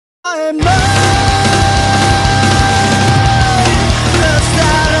My mind, lost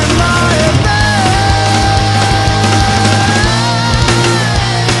out in my mind.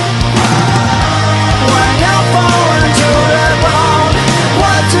 When you fall into the ground,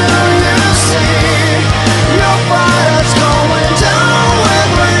 what do you see? Your body's going down with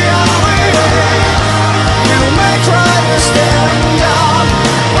reality. You may try to stand down,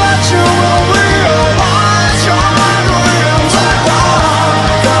 but you will realize your dreams are gone.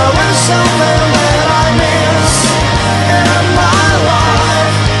 There is something that I miss in my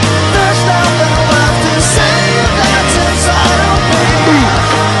life. There's nothing left to save that's inside of me.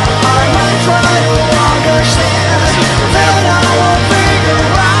 I may try to understand, then I will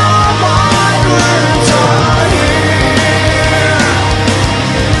figure out my dreams are here.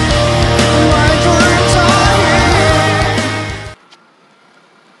 My dreams are here.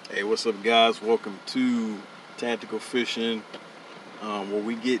 Hey, what's up, guys? Welcome to Tactical Fishing, where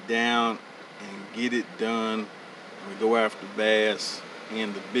we get down and get it done. We go after bass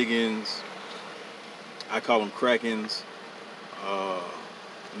and the biggins. I call them krakens.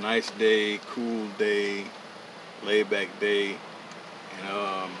 Nice day, cool day, laid back day, and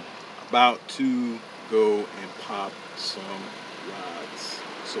about to go and pop some rods.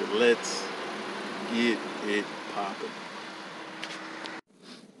 So let's get it popping.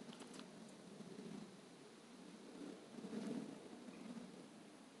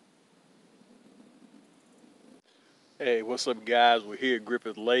 Hey, what's up, guys? We're here at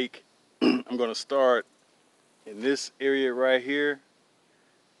Griffith Lake. I'm gonna start in this area right here,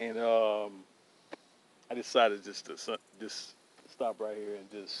 and I decided just to stop right here and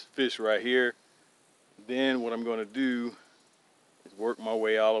just fish right here. Then what I'm gonna do is work my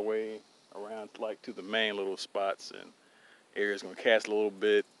way all the way around like to the main little spots and areas. Gonna cast a little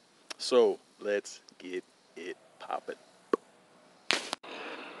bit. So let's get it popping.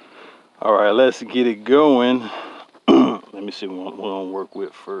 All right, let's get it going. Let me see what I'm gonna work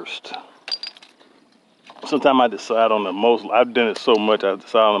with first. Sometimes I decide on the most, I've done it so much, I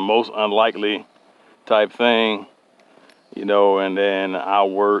decide on the most unlikely type thing, you know, and then I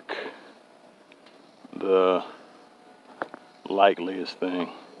work the likeliest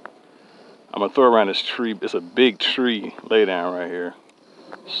thing. I'm gonna throw around this tree. It's a big tree lay down right here.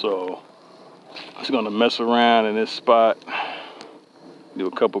 So I'm just gonna mess around in this spot, do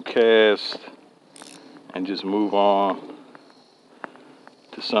a couple casts, and just move on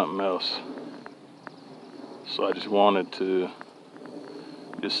to something else. So I just wanted to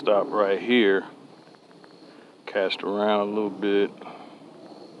just stop right here, cast around a little bit,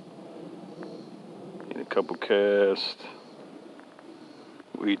 get a couple casts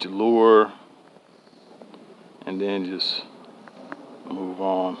with each lure, and then just move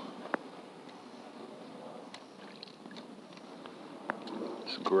on.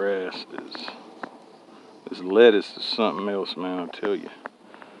 This grass is, this lettuce is something else, man, I'll tell you.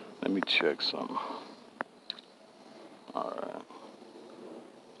 Let me check something. All right.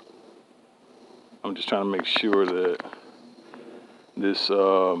 I'm just trying to make sure that this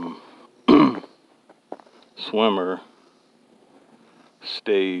swimmer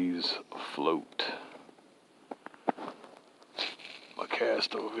stays afloat. I'll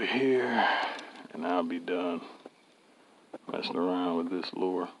cast over here, and I'll be done messing around with this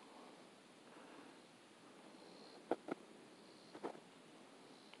lure.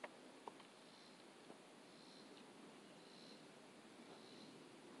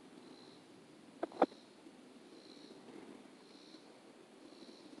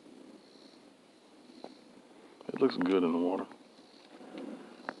 It looks good in the water.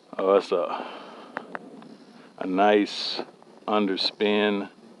 Oh, that's a nice underspin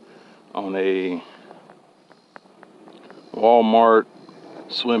on a Walmart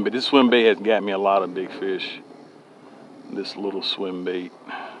swim bait. This swim bait has got me a lot of big fish. This little swim bait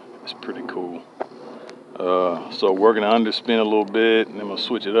is pretty cool. So we're gonna underspin a little bit, and then we'll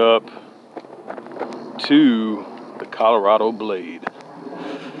switch it up to the Colorado blade.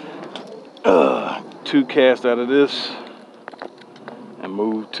 2 casts out of this and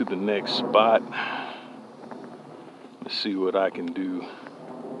move to the next spot. Let's see what I can do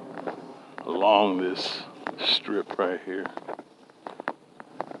along this strip right here.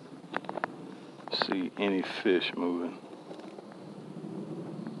 See any fish moving.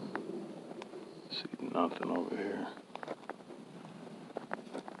 See nothing over here.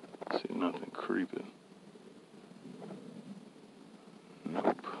 See nothing creeping.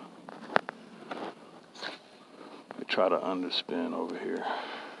 Nope. I try to underspin over here.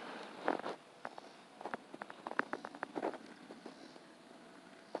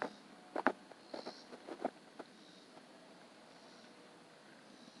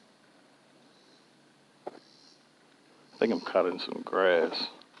 think I'm caught in some grass.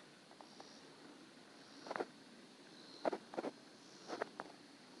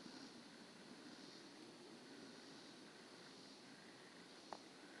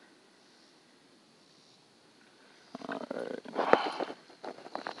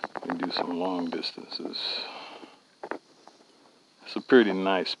 Do some long distances. It's a pretty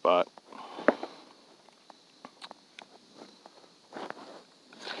nice spot.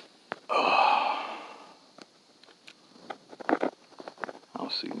 I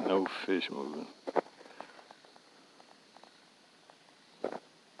don't see no fish moving.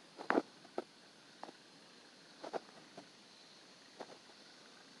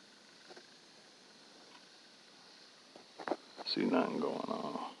 See nothing going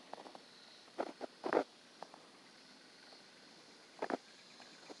on.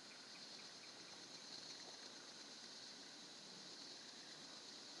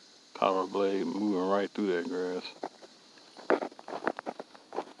 Colorado blade moving right through that grass.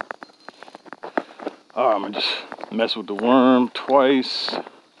 Alright, I'm gonna just mess with the worm twice. I'm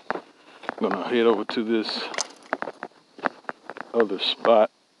gonna head over to this other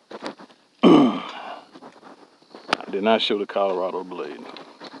spot. I did not show the Colorado blade.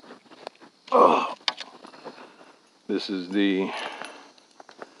 This is the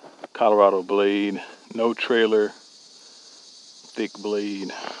Colorado blade, no trailer, thick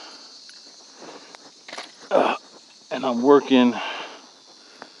blade. And I'm working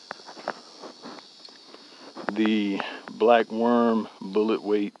the black worm bullet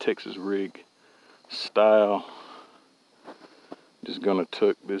weight Texas rig style. Just gonna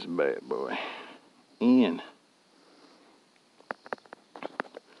tuck this bad boy in.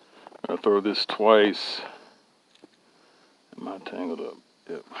 I'll throw this twice. Am I tangled up?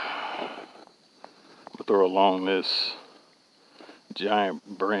 Yep. I'll throw along this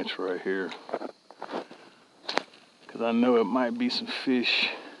giant branch right here, because I know it might be some fish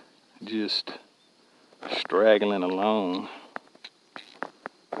just straggling along.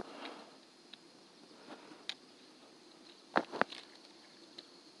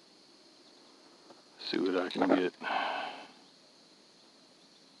 See what I can get.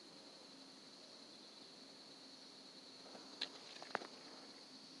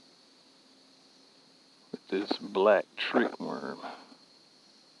 With this black trick worm.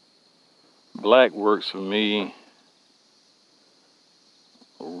 Black works for me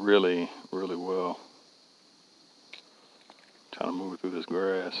really, really well. Trying to move through this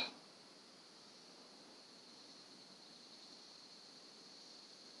grass.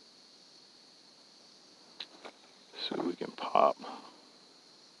 See what we can pop.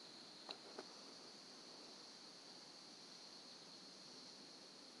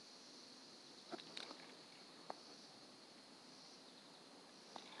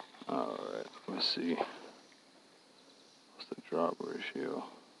 Alright, let's see. What's the drop ratio?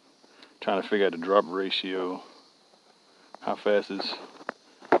 Trying to figure out the drop ratio. How fast this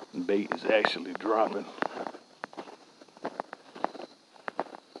bait is actually dropping.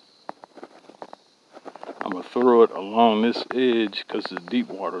 I'm gonna throw it along this edge because the deep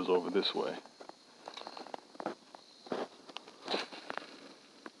water's over this way.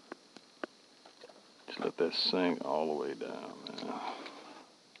 Just let that sink all the way down, man.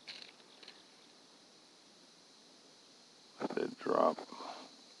 Let that drop.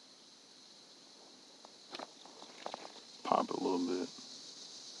 Pop it a little bit.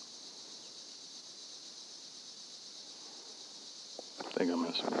 I think I'm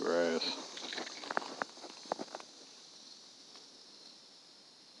in some grass.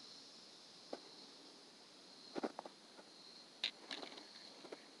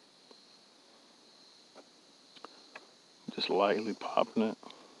 Just lightly popping it.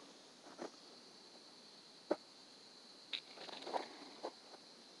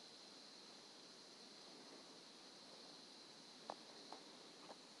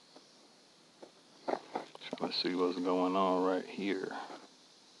 Trying to see what's going on right here.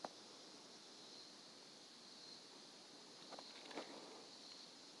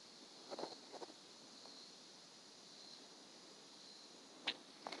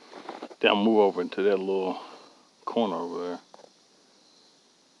 Then I'll move over into that little corner over there.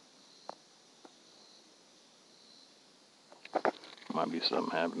 Might be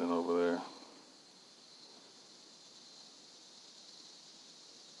something happening over there.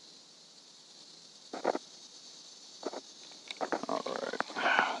 Alright,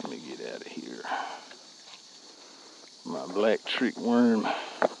 let me get out of here. My black trick worm.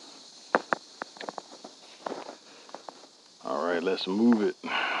 Alright, let's move it.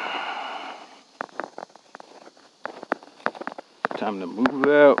 Time to move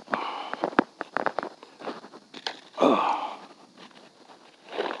it out.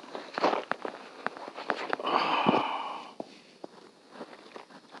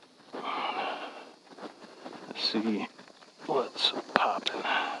 popping.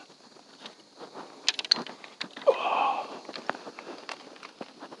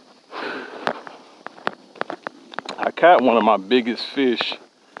 I caught one of my biggest fish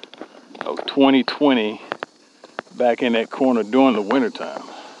of 2020 back in that corner during the wintertime.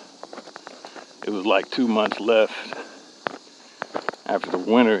 It was like 2 months left after the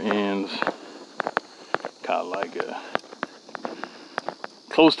winter ends. Caught like a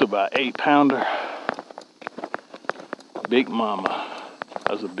close to about 8-pounder. Big mama.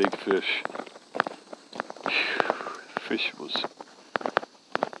 That's a big fish. Fish was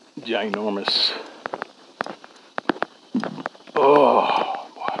ginormous. Oh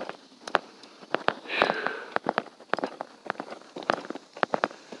boy.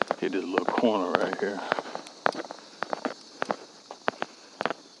 Hit this little corner right here.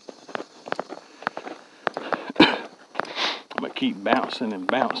 I'm gonna keep bouncing and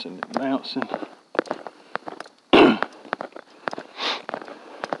bouncing and bouncing.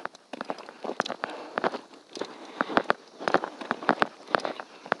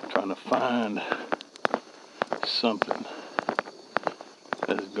 Trying to find something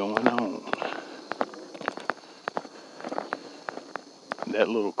that's going on. That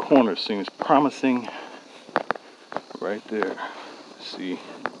little corner seems promising right there. Let's see.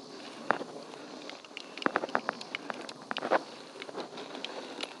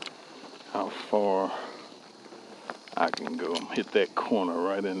 How far I can go. Hit that corner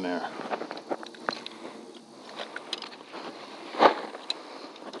right in there.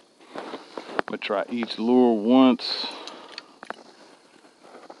 I'm gonna try each lure once.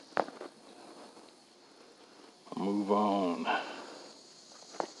 Move on.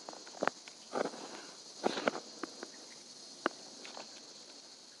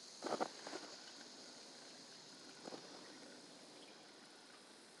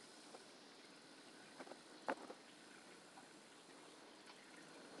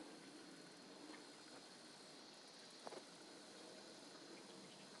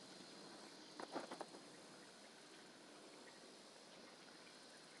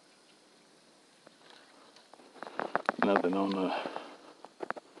 Nothing on the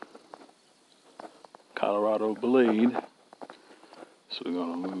Colorado blade, so we're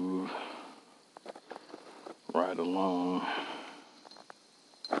gonna move right along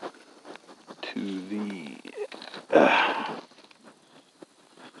to the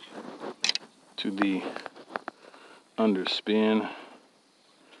underspin.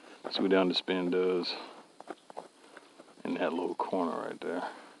 See what the underspin does in that little corner right there.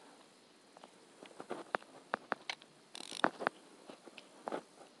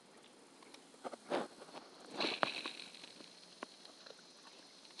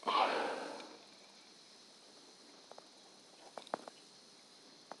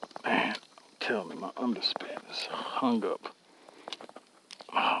 Man, tell me my underspin is hung up.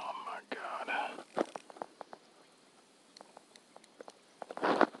 Oh my God.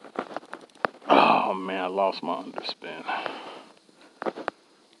 Oh man, I lost my underspin.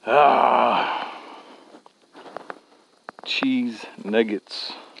 Cheese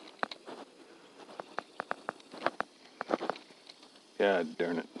nuggets. God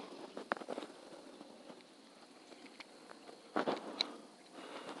darn it.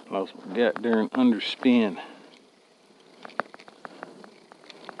 Lost my goddamn underspin.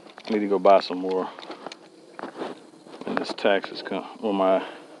 I need to go buy some more when this taxes come, or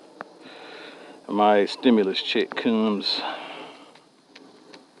my stimulus check comes.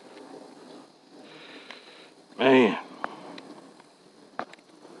 Man,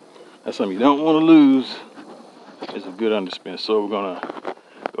 that's something you don't want to lose. It's a good underspin. So we're gonna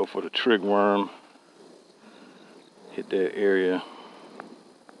go for the trig worm. Hit that area.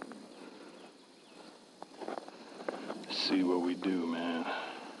 See what we do, man.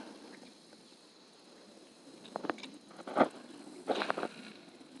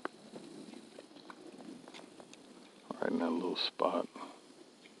 Right in that little spot.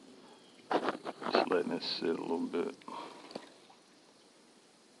 Just letting it sit a little bit.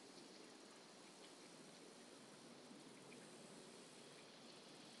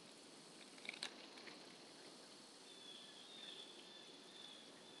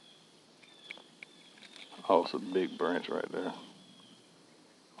 Oh, it's a big branch right there.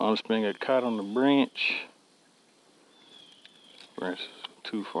 Underspin got caught on the branch. Branch is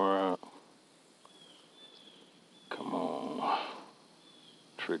too far out. Come on.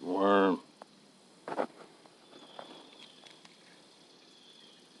 Trick worm.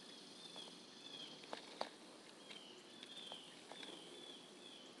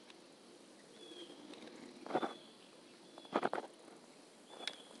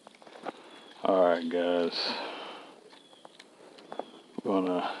 Alright guys.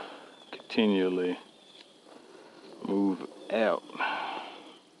 gonna continually move out.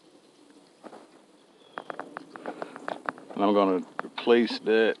 And I'm gonna replace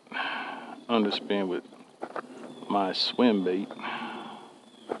that underspin with my swim bait.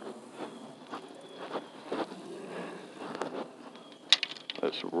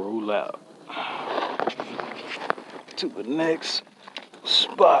 Let's roll out to the next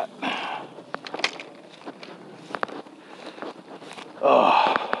spot.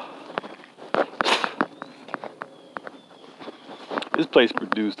 This place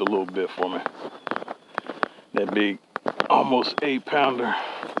produced a little bit for me. That big, almost 8-pounder.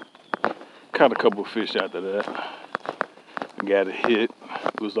 Caught a couple fish after that. Got a hit.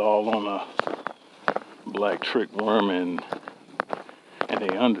 It was all on a black trick worm and they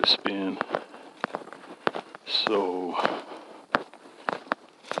underspin. So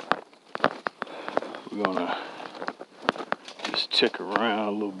we're gonna just check around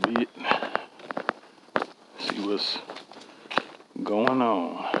a little bit, see what's going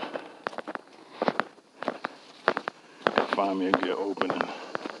on. Find me a good opening.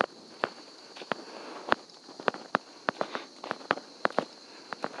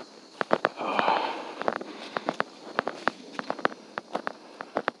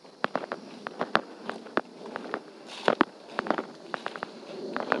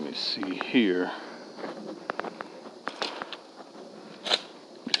 Let me see here.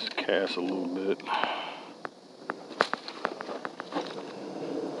 Just cast a little bit.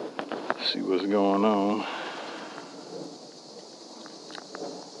 See what's going on.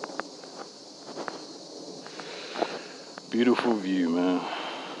 Beautiful view, man.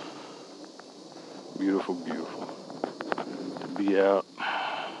 Beautiful, beautiful. To be out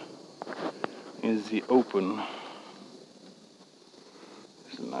in the open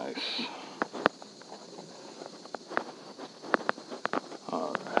is nice.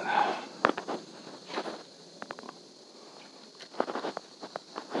 All right.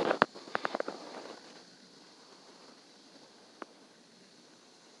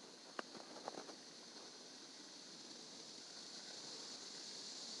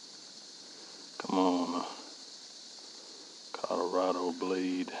 Come on, Colorado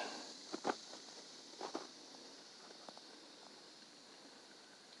blade.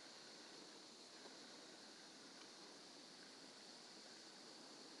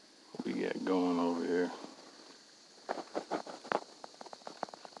 What we got going over here?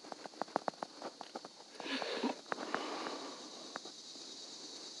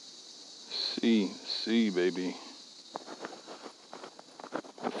 See, baby.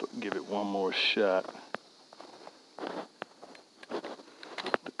 Give it one more shot.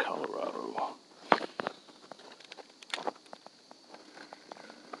 The Colorado.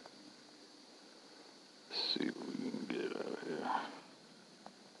 Let's see what we can get out here.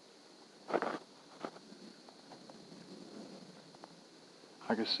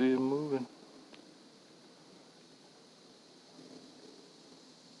 I can see it moving.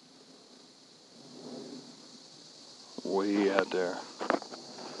 Way out there.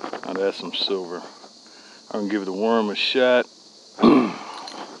 Now that's some silver. I'm gonna give the worm a shot.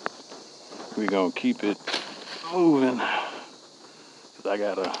 We're gonna keep it moving. 'Cause I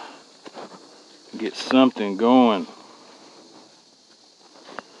gotta get something going.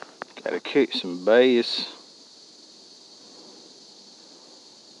 Gotta catch some bass.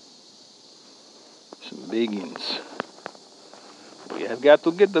 Some biggins. We have got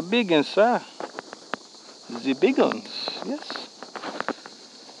to get the biggins, sir. The big ones, yes.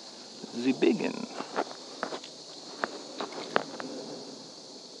 The biggin.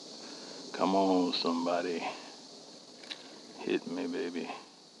 Come on, somebody. Hit me, baby.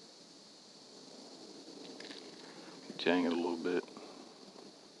 Jang it a little bit.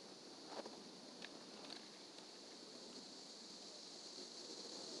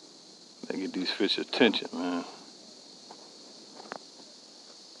 They get these fish attention, man.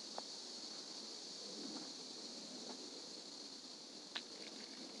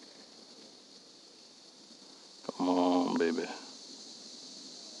 Come on, baby.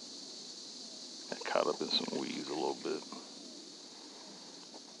 Got caught up in some weeds a little bit.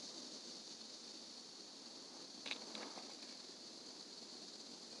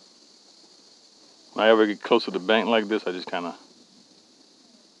 When I ever get close to the bank like this, I just kind of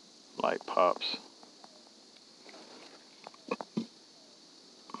like pops.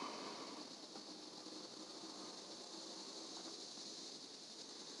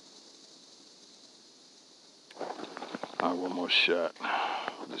 All right, one more shot.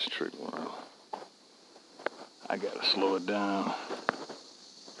 This trick worm. I gotta slow it down.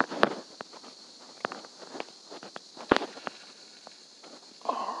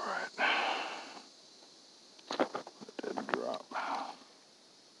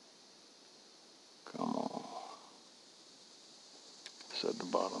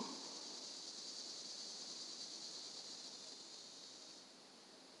 bottom.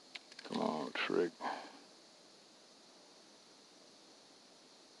 Come on, trick.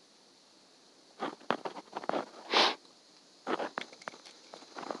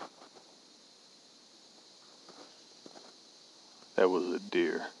 That was a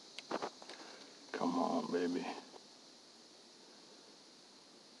deer. Come on, baby.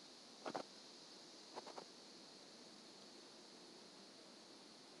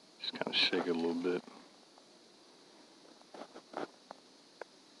 Just kind of shake it a little bit.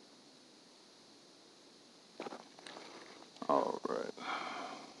 All right.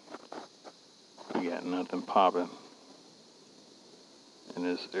 We got nothing popping in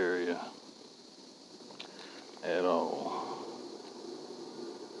this area at all.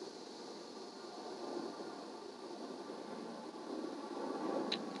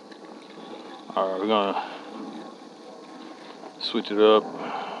 All right, we're gonna switch it up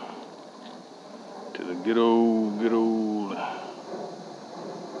to the good old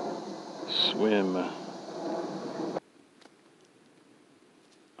swim. All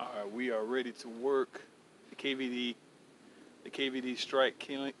right, we are ready to work the KVD Strike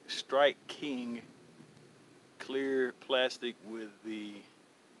King clear plastic with the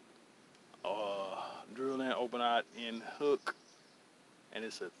drill in, open out in hook, and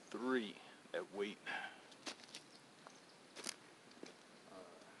it's a 3 at weight.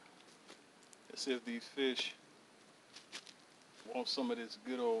 Let's see if these fish want some of this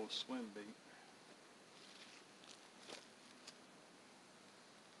good old swim bait.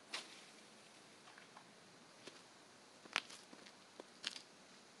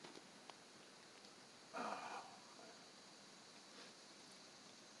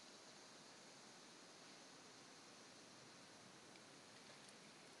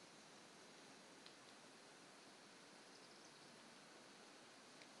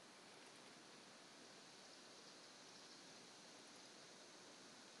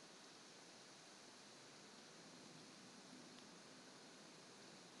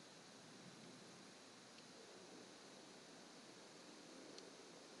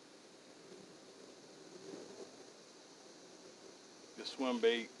 The swim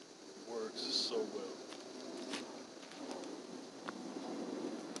bait works so well.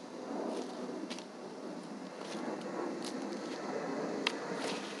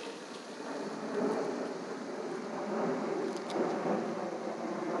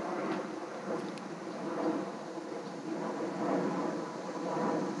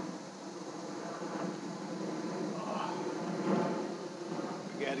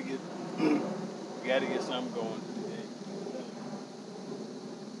 We gotta get something going today.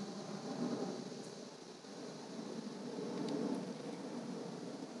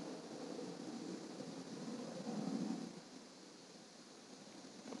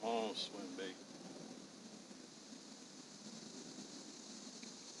 Come on, swim bait.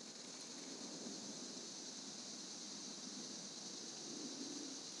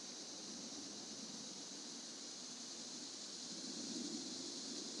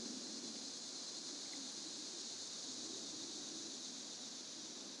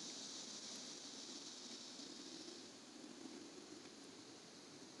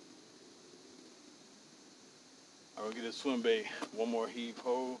 I will get a swim bait. One more heave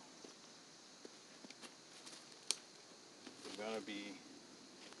hole. We're gonna be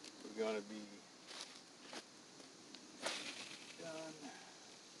done.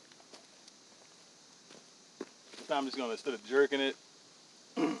 This time I'm just gonna, instead of jerking it,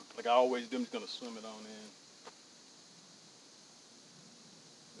 like I always do, I'm just gonna swim it on in.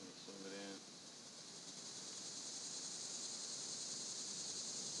 Swim it in.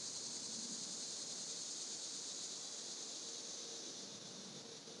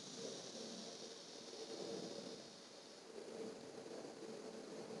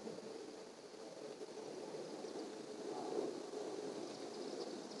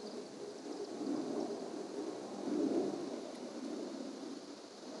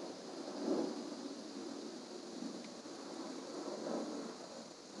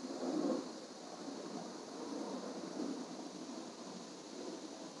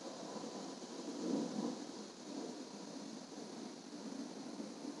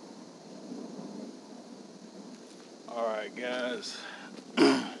 All right, guys.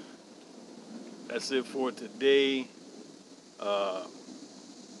 That's it for today.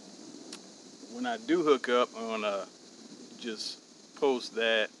 When I do hook up, I'm gonna just post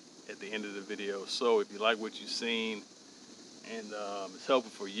that at the end of the video. So if you like what you've seen and it's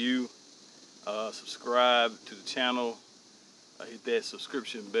helpful for you, subscribe to the channel, hit that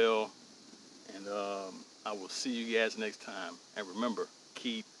subscription bell, and I will see you guys next time. And remember,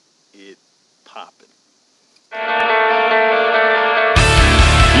 keep it popping.